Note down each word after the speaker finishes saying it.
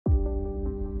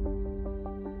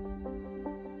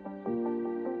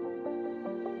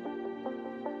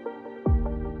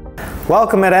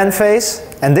Welcome at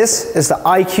Enphase, and this is the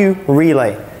IQ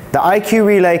Relay. The IQ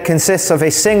Relay consists of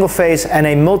a single phase and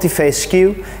a multi-phase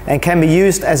skew and can be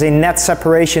used as a net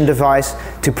separation device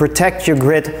to protect your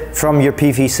grid from your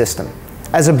PV system.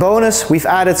 As a bonus, we've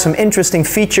added some interesting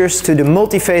features to the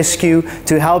multi-phase skew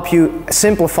to help you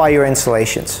simplify your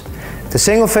installations. The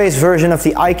single-phase version of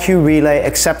the IQ Relay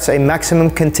accepts a maximum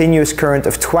continuous current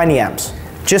of 20 amps.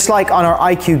 Just like on our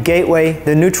IQ Gateway,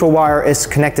 the neutral wire is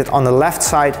connected on the left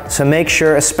side, so make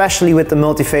sure, especially with the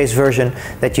multi-phase version,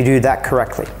 that you do that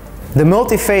correctly. The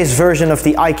multi-phase version of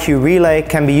the IQ Relay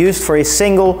can be used for a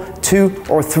single, 2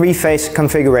 or 3-phase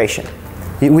configuration.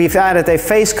 We've added a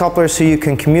phase coupler so you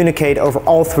can communicate over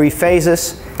all 3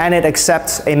 phases, and it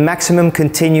accepts a maximum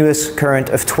continuous current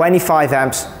of 25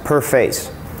 amps per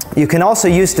phase. You can also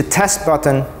use the test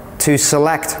button to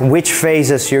select which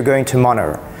phases you're going to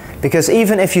monitor. Because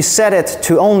even if you set it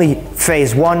to only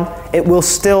phase 1, it will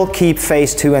still keep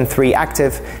phase 2 and 3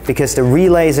 active because the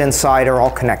relays inside are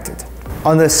all connected.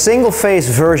 On the single phase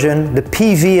version, the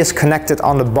PV is connected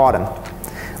on the bottom,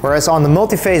 whereas on the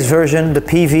multi-phase version, the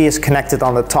PV is connected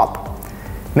on the top.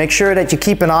 Make sure that you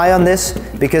keep an eye on this,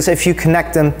 because if you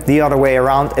connect them the other way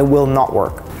around, it will not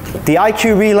work. The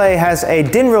IQ Relay has a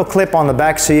DIN rail clip on the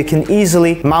back so you can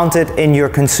easily mount it in your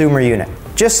consumer unit.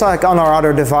 Just like on our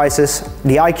other devices,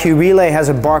 the IQ Relay has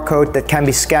a barcode that can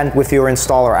be scanned with your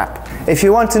installer app. If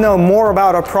you want to know more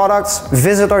about our products,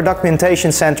 visit our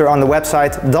documentation center on the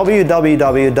website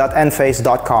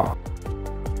www.enphase.com.